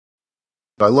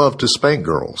I love to spank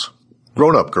girls.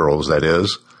 Grown-up girls, that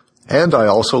is. And I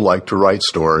also like to write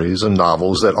stories and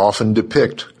novels that often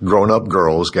depict grown-up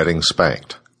girls getting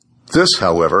spanked. This,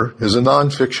 however, is a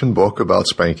non-fiction book about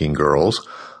spanking girls,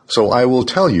 so I will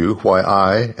tell you why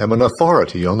I am an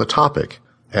authority on the topic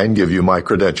and give you my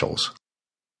credentials.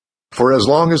 For as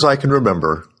long as I can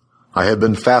remember, I have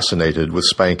been fascinated with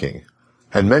spanking,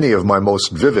 and many of my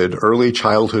most vivid early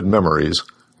childhood memories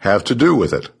have to do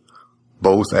with it,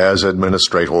 both as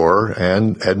administrator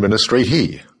and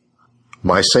administratee.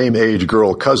 My same-age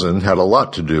girl cousin had a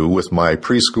lot to do with my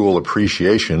preschool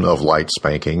appreciation of light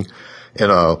spanking in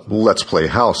a let's play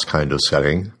house kind of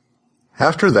setting.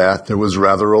 After that, there was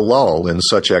rather a lull in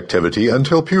such activity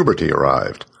until puberty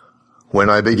arrived, when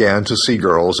I began to see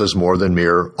girls as more than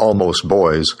mere almost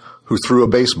boys who threw a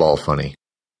baseball funny.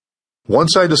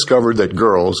 Once I discovered that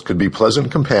girls could be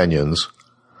pleasant companions,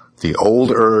 the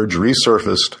old urge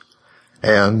resurfaced,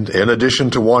 and in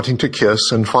addition to wanting to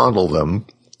kiss and fondle them,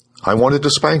 I wanted to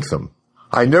spank them.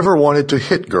 I never wanted to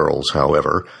hit girls,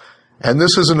 however, and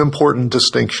this is an important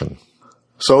distinction.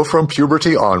 So from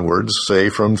puberty onwards, say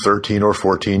from 13 or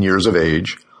 14 years of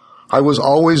age, I was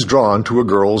always drawn to a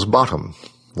girl's bottom,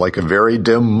 like a very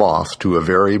dim moth to a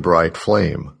very bright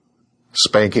flame.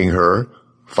 Spanking her,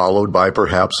 followed by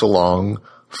perhaps a long,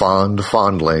 fond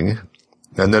fondling,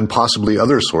 and then possibly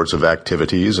other sorts of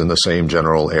activities in the same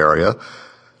general area,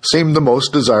 seemed the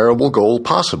most desirable goal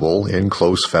possible in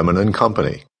close feminine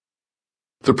company.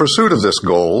 The pursuit of this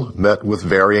goal met with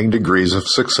varying degrees of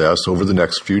success over the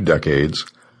next few decades,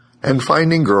 and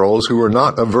finding girls who were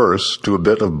not averse to a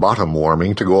bit of bottom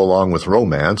warming to go along with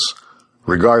romance,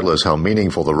 regardless how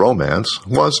meaningful the romance,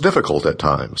 was difficult at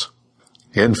times.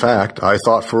 In fact, I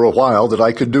thought for a while that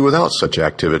I could do without such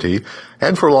activity,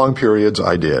 and for long periods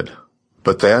I did.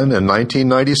 But then, in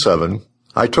 1997,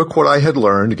 I took what I had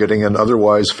learned getting an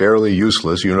otherwise fairly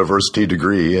useless university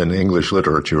degree in English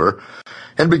literature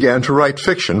and began to write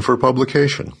fiction for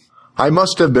publication. I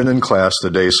must have been in class the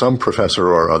day some professor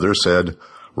or other said,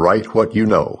 "Write what you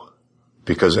know,"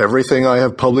 because everything I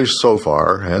have published so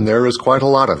far, and there is quite a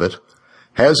lot of it,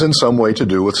 has in some way to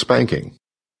do with spanking.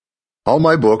 All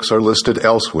my books are listed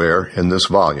elsewhere in this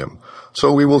volume,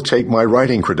 so we will take my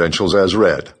writing credentials as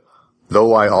read,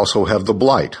 though I also have the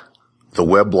Blight, the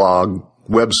weblog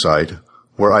website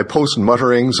where I post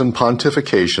mutterings and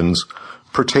pontifications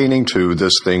pertaining to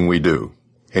this thing we do,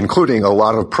 including a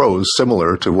lot of prose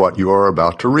similar to what you are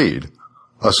about to read,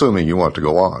 assuming you want to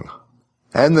go on.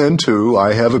 And then, too,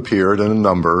 I have appeared in a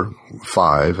number,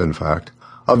 5 in fact,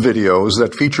 of videos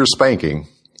that feature spanking,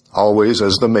 always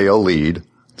as the male lead,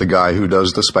 the guy who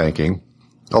does the spanking,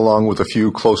 along with a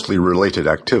few closely related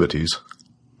activities.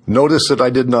 Notice that I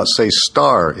did not say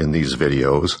star in these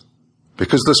videos,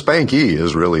 because the spankee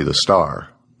is really the star.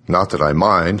 Not that I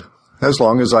mind, as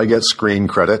long as I get screen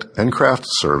credit and craft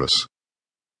service.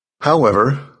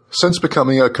 However, since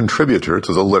becoming a contributor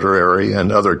to the literary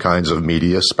and other kinds of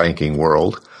media spanking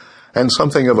world, and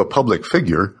something of a public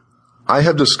figure, I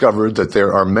have discovered that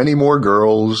there are many more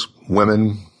girls,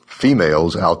 women,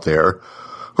 females out there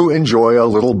who enjoy a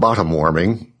little bottom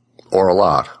warming, or a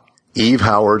lot. Eve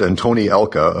Howard and Tony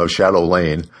Elka of Shadow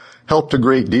Lane helped a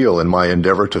great deal in my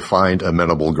endeavor to find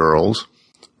amenable girls,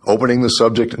 opening the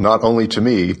subject not only to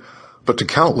me, but to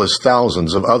countless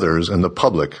thousands of others in the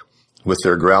public with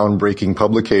their groundbreaking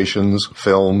publications,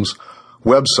 films,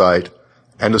 website,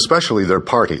 and especially their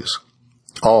parties,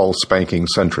 all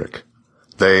spanking-centric.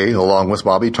 They, along with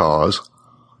Bobby Tawes,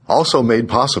 also made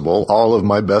possible all of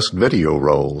my best video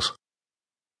roles.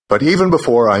 But even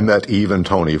before I met Eve and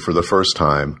Tony for the first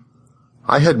time,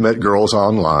 I had met girls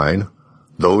online,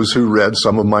 those who read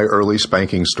some of my early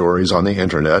spanking stories on the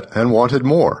internet and wanted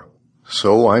more.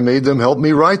 So I made them help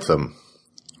me write them,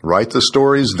 write the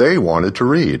stories they wanted to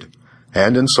read.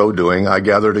 And in so doing, I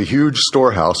gathered a huge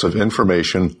storehouse of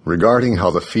information regarding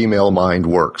how the female mind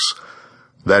works.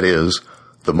 That is,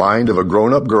 the mind of a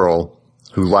grown-up girl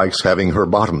who likes having her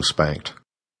bottom spanked.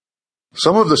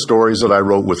 Some of the stories that I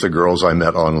wrote with the girls I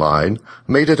met online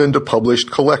made it into published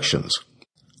collections.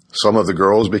 Some of the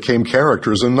girls became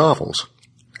characters in novels.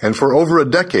 And for over a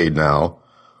decade now,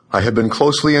 I have been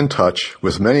closely in touch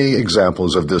with many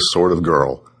examples of this sort of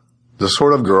girl. The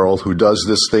sort of girl who does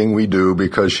this thing we do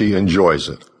because she enjoys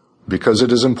it, because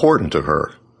it is important to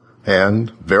her,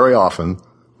 and, very often,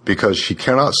 because she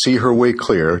cannot see her way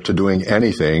clear to doing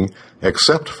anything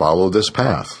except follow this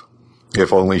path,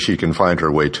 if only she can find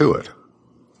her way to it.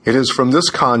 It is from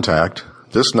this contact,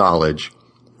 this knowledge,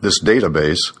 this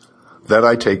database, that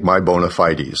I take my bona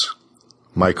fides,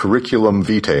 my curriculum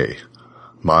vitae,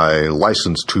 my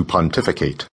license to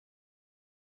pontificate.